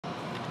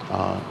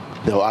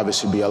There'll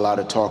obviously be a lot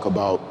of talk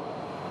about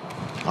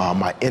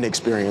my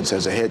inexperience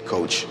as a head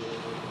coach,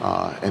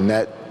 and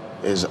that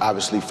is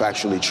obviously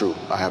factually true.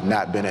 I have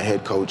not been a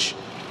head coach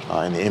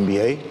in the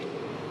NBA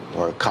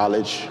or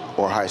college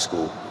or high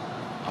school,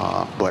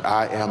 but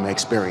I am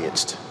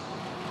experienced.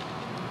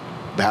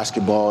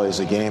 Basketball is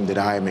a game that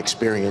I am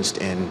experienced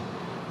in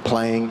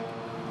playing,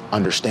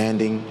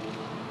 understanding,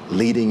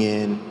 leading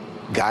in,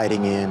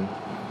 guiding in,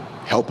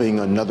 helping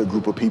another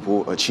group of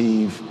people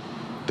achieve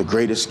the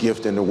greatest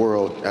gift in the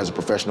world as a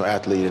professional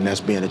athlete, and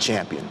that's being a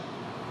champion.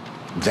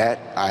 That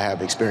I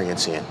have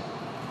experience in.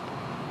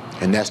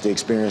 And that's the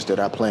experience that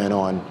I plan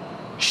on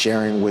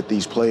sharing with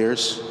these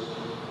players,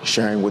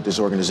 sharing with this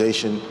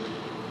organization,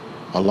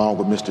 along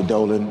with Mr.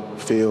 Dolan,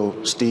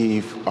 Phil,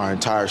 Steve, our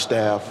entire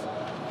staff,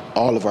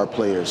 all of our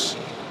players,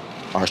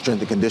 our strength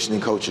and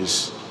conditioning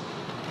coaches,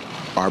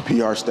 our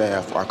PR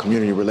staff, our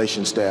community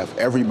relations staff,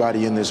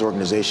 everybody in this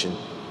organization.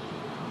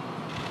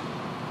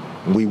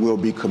 We will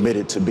be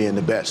committed to being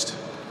the best.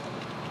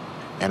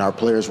 And our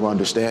players will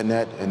understand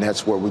that, and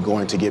that's what we're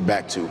going to get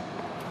back to.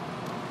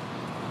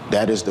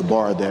 That is the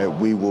bar that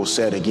we will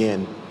set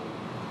again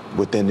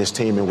within this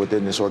team and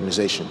within this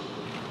organization.